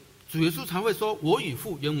以主耶稣才会说：“我与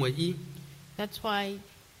父原为一。” That's why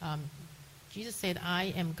Jesus said,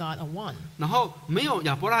 I am God are one. 然后没有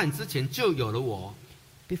亚伯拉罕之前就有了我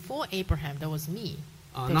Before Abraham, there was me.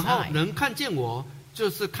 然 That's 后 I. 能看见我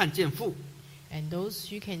就是看见父。 And those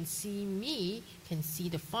who can see me can see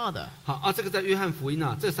the Father. 好这个在约翰福音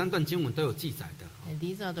这3段经文都有记载的。 And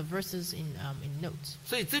these are the verses in notes.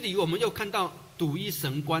 所以这里我们又看到独一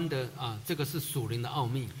神观的这个是属灵的奥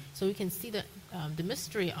秘。 So we can see the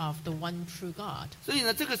mystery of the one true God. 所以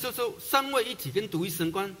呢，这个时候三位一体跟独一神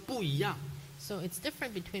观不一样。 So it's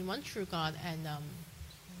different between one true God and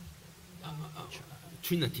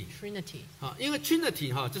Trinity Trinity. 啊，因为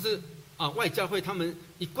Trinity 就是外教会他们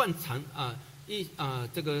一贯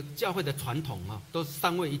这个教会的传统都是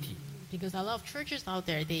三位一体。Because a lot of churches out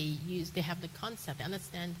there, they have the concept, they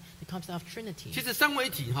understand the concept of Trinity. 其实三位一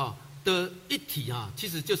体的一体其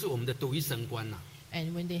实就是我们的独一神观呐。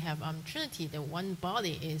And when they have Trinity, the one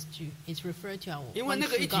body is referred to our 因为 one 那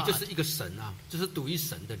个 true 一体 God. 就是一个神就是独一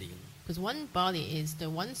神的灵。Because one body is the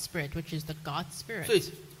one Spirit, which is the God Spirit. 所以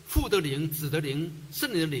父的灵、子的灵、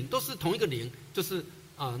圣灵的灵都是同一个灵，就是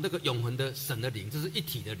那个永恒的神的灵，这是一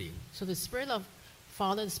体的灵。So the Spirit of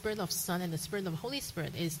Father, the Spirit of Son, and the Spirit of Holy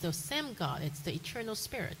Spirit is the same God. It's the eternal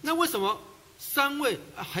Spirit. 那为什么三位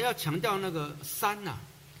还要强调那个三呢？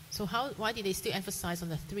 So why did they still emphasize on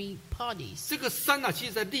the three parties? 这个三其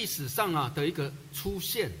实在历史上的一个出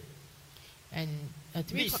现， And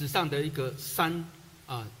历史上的一个三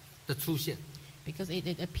的出现， because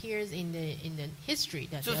it appears in the history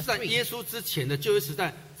that 就 there 是 are 在 three. 耶稣之前的旧约时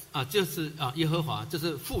代就是耶和华，就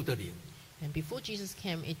是父的灵。 And before Jesus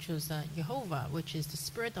came, it was Jehovah, which is the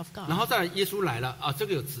Spirit of 然后 God. 再来耶稣来了这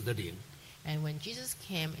个有子的灵。 And when Jesus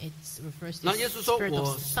came, it refers to 然后耶 the 稣说：“Spirit 我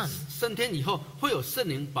of the Son. 升天以后会有圣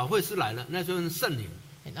灵保惠师来了，那就是圣灵。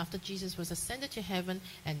 And after Jesus was ascended to heaven,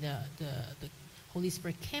 and the Holy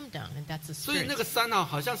Spirit came down, and that's the 所以那 Spirit. 个三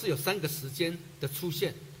好像是有三个时间的出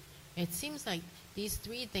现， It seems like these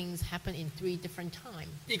three things happen in three different times.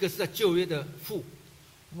 一个是在旧约的父，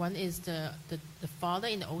 One is the Father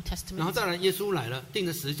in the Old 然后 Testament, 再来耶稣来了，钉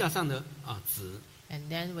在十字架上的子， and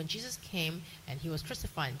then when Jesus came and he was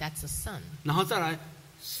crucified, that's the Son. 然后再来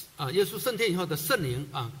耶稣升天以后的圣灵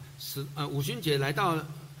五旬节来到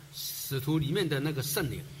使徒里面的那个圣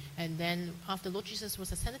灵。 And then after Lord Jesus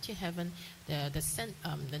was ascended to heaven,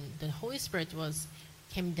 the Holy Spirit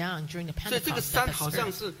came down during the 所以这个 Pentecost. 三 that 好像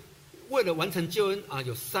Spirit. 是为了完成救恩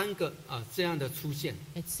有三个这样的出现。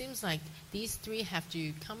 It seems like these three have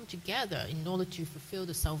to come together in order to fulfill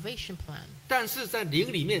the salvation plan. 但是在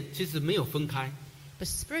灵里面其实没有分开， But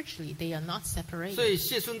spiritually, they are not 所 separated. 以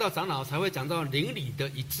谢顺道长老才会讲到灵里的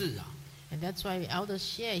一致And that's why Elder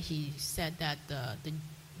Shea, he said that the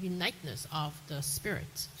uniteness of the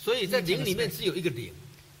Spirit. 所以在 Unity 灵 of 里 the 面 Spirit. 只有一个灵，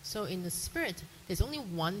 So in the Spirit, there's only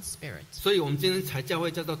one Spirit. 所以我们今天才教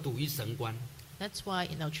会叫做独一神观。 That's why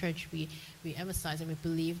in our church we emphasize and we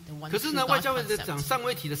believe the one 可是 true 呢， God 外教会在讲 concept. 三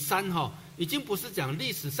位一体的三已经不是讲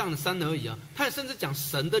历史上的三而已它甚至讲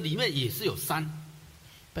神的里面也是有三。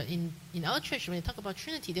 But in our church, when they talk about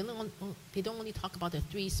Trinity, they don't only talk about the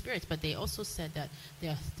three spirits, but they also said that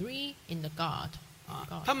there are three in the God.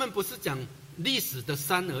 他们不是讲历史的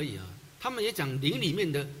三而已他们也讲灵里面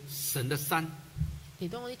的神的三。 They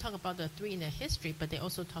don't only talk about the three in the history, but they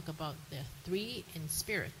also talk about the three in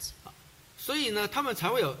spirit. 所以呢，他们才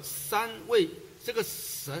会有三位这个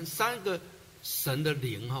三个神的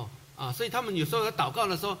灵所以他们有时候在祷告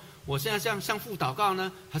的时候，我现在向父祷告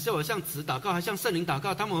呢，还是我向子祷告，还是向圣灵祷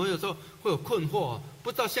告？他们会有时候会有困惑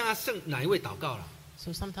不知道向哪一位祷告了。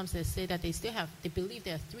 So sometimes they say that they believe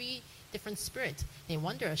there are three different spirits. They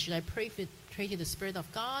wonder, should I pray to the Spirit of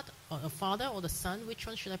God, or the Father, or the Son? Which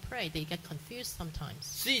one should I pray? They get confused sometimes.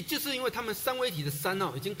 所以就是因为他们三位一体的三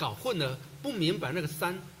已经搞混了，不明白那个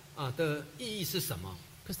三的意义是什么。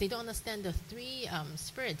 Because they don't understand the three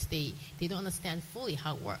spirits, they don't understand fully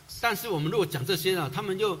how it works. 但是我们如果讲这些他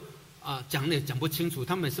们又讲也讲不清楚，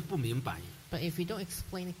他们也是不明白。 But if we don't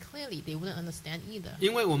explain it clearly, they wouldn't understand either.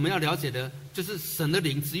 因为我们要了解的就是神的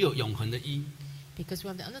灵只有永恒的一， Because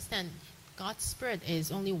we have to understand God's Spirit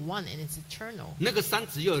is only one and it's eternal. 那个三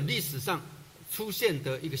只有历史上出現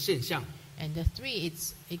的一个现象。 And the three,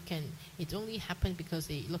 it only happened because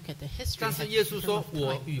they look at the history. 但是 at 耶 the 稣 term 说 of：“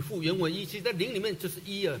 我 time. 与父原为一。”其实在灵里面就是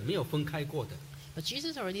一没有分开过的。 But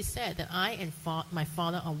Jesus already said that I and my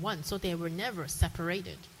Father are one, so they were never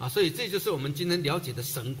separated. 所以这就是我们今天了解的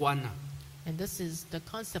神观And this is the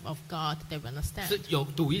concept of God that we 是 understand. 有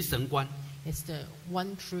独一神观。 It's the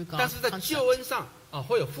one true 但 God 是在救 concept. 恩上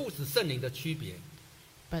会有父子圣灵的区别，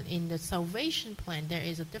 But in the salvation plan, there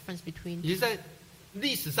is a difference between 也是在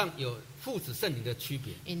历史上有父子圣灵的区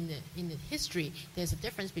别。 in the history. There's a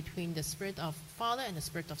difference between the Spirit of Father and the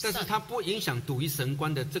Spirit of 但是 Son. 它不影响独一神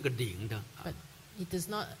观的这个灵的。 But it does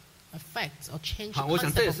not affect or change 好， the 我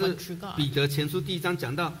想这 concept 也 of 是 one true God. 彼得前书第1章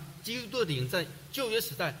讲到，基督的灵在旧约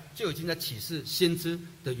时代就已经在启示先知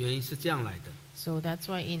的原因是这样来的。 So that's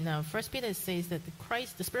why in 1 Peter it says that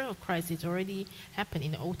the Spirit of Christ is already happened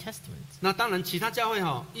in the Old Testament. 那当然，其他教会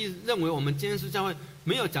认为我们今天是教会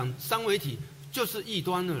没有讲三位一体，就是异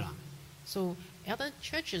端了啦。 So other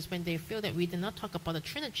churches, when they feel that we did not talk about the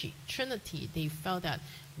Trinity, they felt that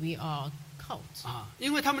we are cult.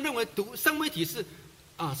 因为他们认为三位一体是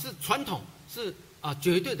传统，是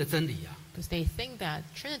绝对的真理 Because they think that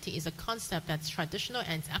Trinity is a concept that's traditional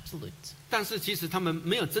and it's absolute. 但是其实他们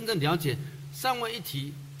没有真正了解三位一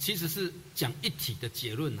体其实是讲一体的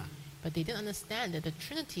结论呐。But they didn't understand that the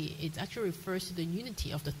Trinity it actually refers to the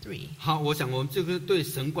unity of the three. 好，我想我们这个对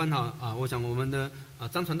神观我想我们的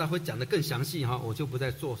张传道会讲得更详细我就不再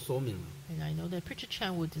做说明了。And I know that Preacher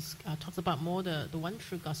Chan would talks about more the one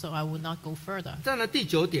true God, so I will not go further. 再来第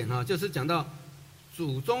9点就是讲到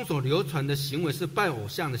祖宗所流传的行为是拜偶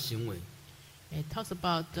像的行为。It talks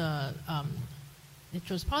about it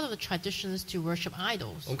was part of the traditions to worship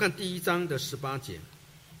idols. 我们看第1章的18节。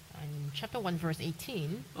In chapter 1, verse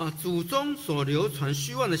 18. 祖宗所流传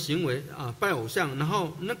虚妄的行为拜偶像，然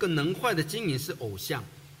后那个能坏的金银是偶像。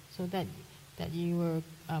So that you were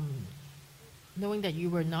knowing that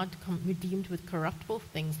you were not redeemed with corruptible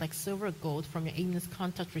things like silver or gold from your aimless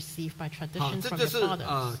contact received by traditions from your fathers. 这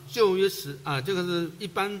就是旧约时这个是一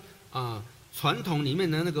般传统里面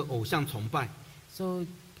的那个偶像崇拜。So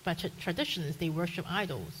by traditions they worship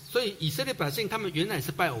idols. 所以以色列百姓他们原来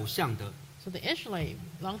是拜偶像的。So the Israelites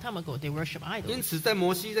long time ago they worship idols. 因此在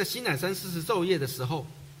摩西在西乃山40昼夜的时候，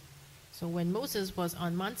 So when Moses was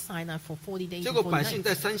on Mount Sinai for 40 days 结 and 果 40百姓 nights,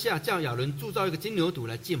 在山下叫亚伦铸造一个金牛犊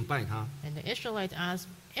来敬拜他， and the Israelites asked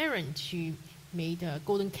Aaron to make a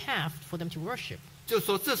golden calf for them to worship. 就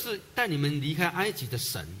说这是带你们离开埃及的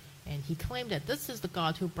神， And he claimed that this is the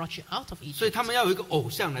God who brought you out of 所以 Egypt. 他们要有一个偶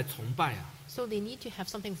像来崇拜So they need to have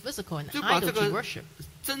something physical, an 就把 idol 这 to 个 worship.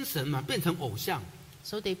 真神嘛变成偶像。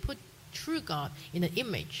 So they put true God in an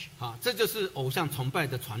image. 这就是偶像崇拜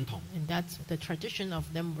的传统。 And that's the tradition of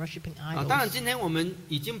them worshiping 当然 idols. 今天我们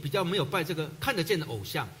已经比较没有拜这个看得见的偶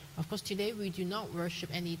像， Of course, today we do not worship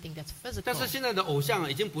anything that's 但 physical. 是现在的偶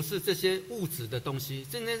像已经不是这些物质的东西，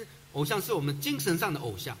今天偶像是我们精神上的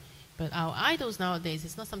偶像。 But our idols nowadays,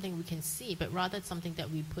 it's not something we can see, but rather it's something that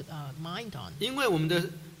we put our mind on. 因为我们的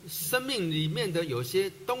生命里面的有些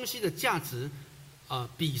东西的价值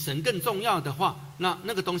比神更重要的话，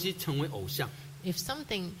那个东西成为偶像。 If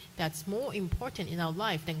something that's more important in our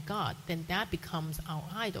life than God, then that becomes our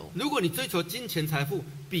idol. 如果你追求金钱财富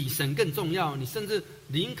比神更重要，你甚至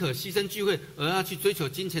宁可牺牲聚会而要去追求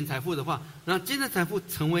金钱财富的话，那金钱财富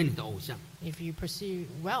成为你的偶像。 If you pursue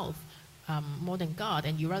wealth more than God,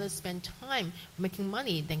 and you rather spend time making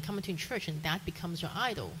money than coming to church, and that becomes your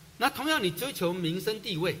idol. 那同样，你追求名声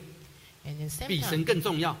地位 And in the same 比神 time, 更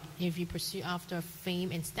重要， if you pursue after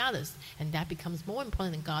fame and status, and that becomes more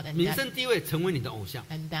important than God, 名声地位成为你的偶像。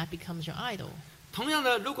 and that becomes your idol. 同样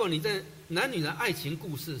的，如果你在男女的爱情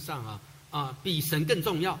故事上比神更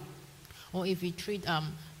重要， Or if you treat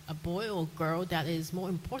a boy or girl that is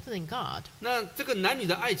more important than God, 那这个男女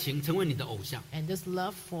的爱情成为你的偶像。 and this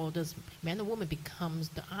love for this man or woman becomes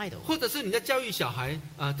the idol. 或者是你在教育小孩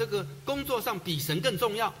这个工作上比神更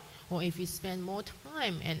重要， Or if you spend more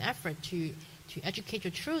time and effort to educate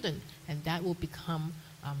your children, and that will become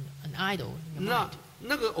an idol in your mind.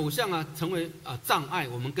 那个偶像成为障碍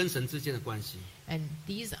我们跟神之间的关系。 And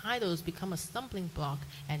these idols become a stumbling block,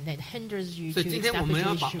 and that hinders you 所 to 以今天我 establish 们 a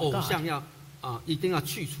要把 relationship 偶 with 像 God. 一定要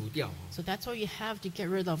去除掉， So that's why you have to get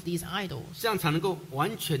rid of these idols. 这样才能够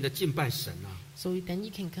完全的敬拜神So then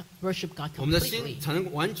you can worship God 我们的 completely. 心才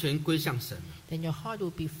能完全归向神。 Then your heart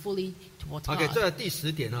will be fully towards OK， God. 这第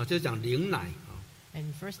10点就是讲灵奶And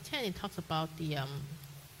in verse 10, it talks about the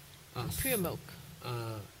pure milk,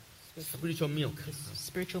 spiritual milk。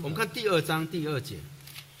 spiritual 我们 milk. 看第2章第2节，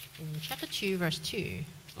 In chapter 2, verse 2,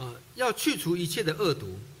 要去除一切的恶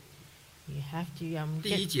毒。 you have to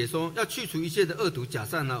第1节说要去除一切的恶毒、假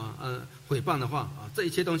善毁谤的话这一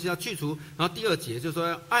切东西要去除。然后第2节就说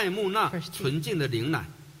要爱慕那纯净的灵奶。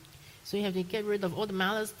 So you have to get rid of all the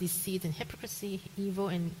malice, deceit, and hypocrisy, evil,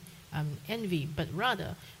 and envy, but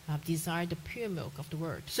rather desire the pure milk of the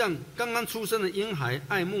word. 像刚刚出生的婴孩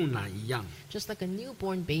爱慕奶一样， Just like a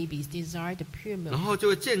newborn babies desire the pure 然 milk, 后就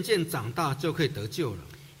会渐渐长大，就可以得救了。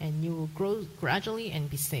 and you will grow gradually and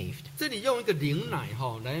be saved. 这里用一个灵奶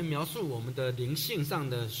来描述我们的灵性上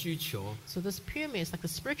的需求。 So this pure milk is like a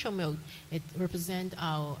spiritual milk. It represents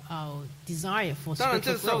our desire for 当然，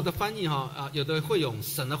这 spiritual 个时候的 growth. 翻译有的会用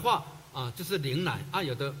神的话就是灵奶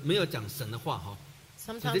有的没有讲神的话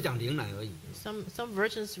只是 Sometimes 讲灵奶而已。 some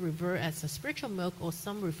versions refer as a spiritual milk, or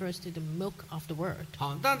some refers to the milk of the word.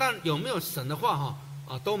 好，但有没有神的话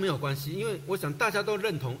都没有关系，因为我想大家都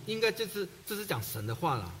认同，应该这是讲神的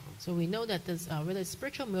话啦。 So we know that this, whether it's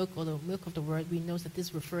spiritual milk or the milk of the word, we know that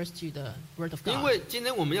this refers to the word of 因 God. 为今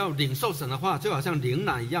天我们要领受神的话，就好像灵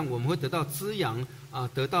奶一样，我们会得到滋养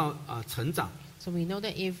得到成长。 So we know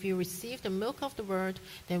that if you receive the milk of the word,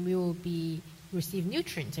 then we will receive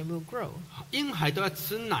nutrients and we will grow. 婴孩都要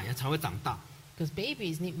吃奶才会长大。because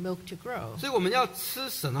babies need milk to grow. 所以我们要吃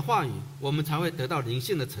神的话语，我们才会得到灵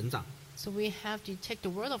性的成长。So we have to take the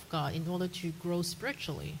word of God in order to grow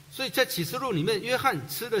spiritually. 所以在启示录里面，约翰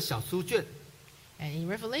吃了小书卷， And in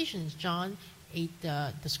Revelations, John ate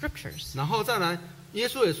the scriptures. 然后再来，耶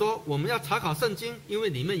稣也说我们要查考圣经，因为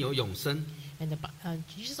里面有永生。And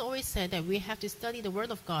Jesus always said that we have to study the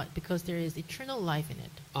word of God because there is eternal life in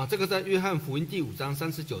it. 这个在约翰福音第5章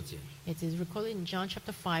39节。It is recorded in John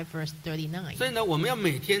chapter 5, verse 39. 所以呢，我们要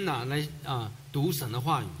每天来读神的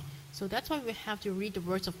话语， So that's why we have to read the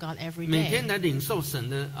words of God every 每天 day. 来领受神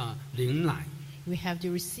的灵奶， We have to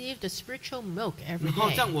receive the spiritual milk 然 every 后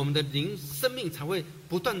这 day. 样我们的生命才会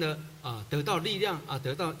不断的得到力量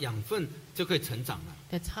得到养分，就可以成长了。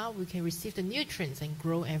That's how we can receive the nutrients and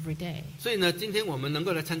grow every day. 所以呢，今天我们能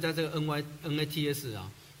够来参加这个 NATS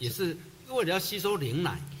也是为了要吸收灵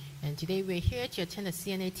奶。 And today we're here to attend the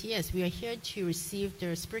CNATS. We are here to receive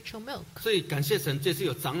the spiritual milk. 所以感谢神，这次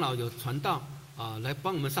有长老有传道来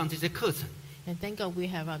帮我们上这些课程。 And thank God we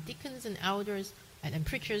have our deacons and elders and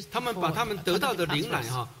preachers 他们把他们得到的灵奶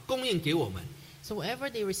pastors. 供应给我们， So wherever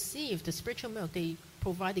they receive the spiritual milk, they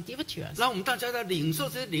give it to us. 让我们大家在领受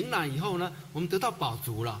这些灵奶以后呢，我们得到饱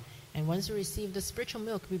足了， And once we receive the spiritual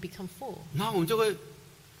milk, we become full. 然后我们就会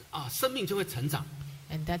生命就会成长。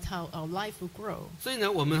 And that's how our life will grow. 所以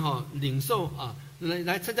呢，我们领受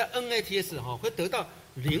来参加 NATS 会得到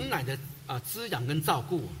灵奶的滋养跟照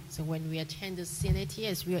顾。 So when we attend the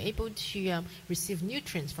CNATS, we are able to receive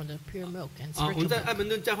nutrients from the pure milk and 我 spiritual 们在爱 milk. 蒙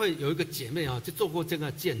顿教会有一个姐妹就做过这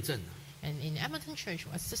个见证。 And in Edmonton Church,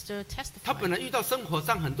 a sister 她本 testified. 来遇到生活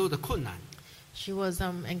上很多的困难， She was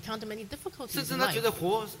encountered many 甚 difficulties 至 in 她觉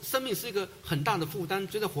life. 得生命是一个很大的负担，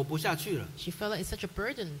觉得活不下去了。 She felt like it's such a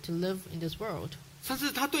burden to live in this world. 甚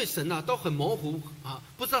至她对神都很模糊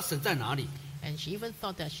不知道神在哪里。 And she even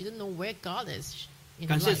thought that she didn't know where God is in her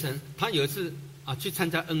感谢 life. 神，她有一次去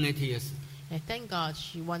参加 NATS， And thank God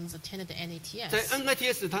she once attended the 在 NATS.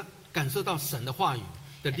 NATS 她感受到神的话语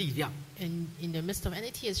的力量， And in the midst of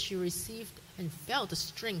NATS, she received and felt the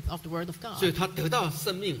strength of the Word of 所以 God. 她得到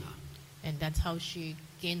生命And that's how she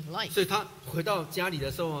gained life. 所以她回到家里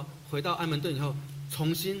的时候，回到埃蒙顿以后，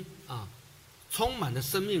重新充满了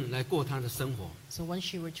生命来过她的生活。 So when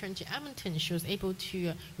she returned to Edmonton, she was able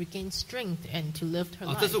to regain strength and to live her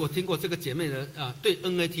这 life. 是我听过这个姐妹的对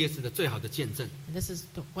NATS 的最好的见证。 And this is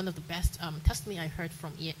one of the best testimony I heard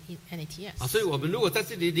from NATS. 所以我们如果在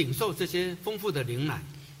这里领受这些丰富的灵奶，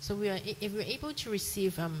 So if we're able to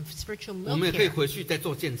receive spiritual 我们 milk 也可以 here, 回去再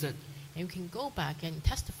做见证， and we can go back and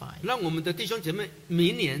testify. 让我们的弟兄姐妹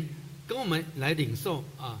明年跟我们来领受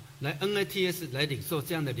来 NATS 来领受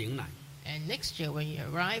这样的灵奶。 And next year, when you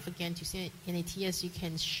arrive again to NATS, you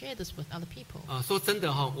can share this with other people. 说真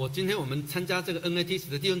的今天我们参加这个 NATS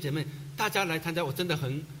的弟兄姐妹，大家来参加，我真的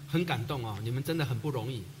很感动你们真的很不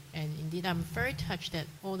容易。 And indeed, I'm very touched that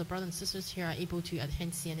all the brothers and sisters here are able to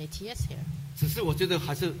attend CNATS here. 只是我觉得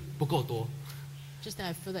还是不够多。 Just that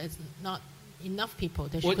I feel that it's not enough people.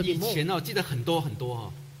 There 我 could 以 be more. 前记得很多很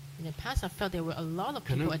多In the past, I felt there were a lot of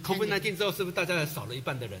可能 people COVID-19 attending. 之后，是不是大家少了一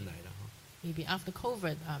半的人来了？ Maybe after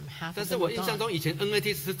COVID, half 但 of 是 them 我 were 印象 gone. 中，以前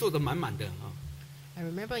NATS 是做的满满的I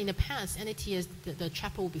remember in the past, NATS, the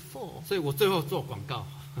chapel will be full. 所以我最后做广告，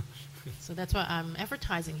 So that's why I'm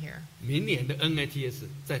advertising here. 明年的 NATS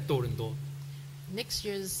在多伦多， Next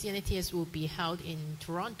year's CNATS will be held in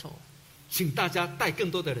Toronto. 请大家带更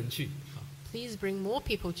多的人去。 Please bring more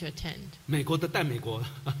people to attend. 美国的带美国，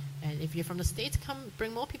 And if you're from the States,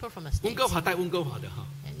 bring more people from the 温 States. 哥华带温哥华的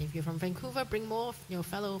And if you're from Vancouver, bring more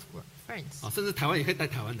fellow friends. 甚至台湾也可以带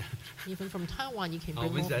台湾的。 Even from Taiwan, you can 好，我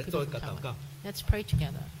bring 们一 more 起来做 people 一个 from 祷告。 Taiwan. Let's pray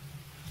together.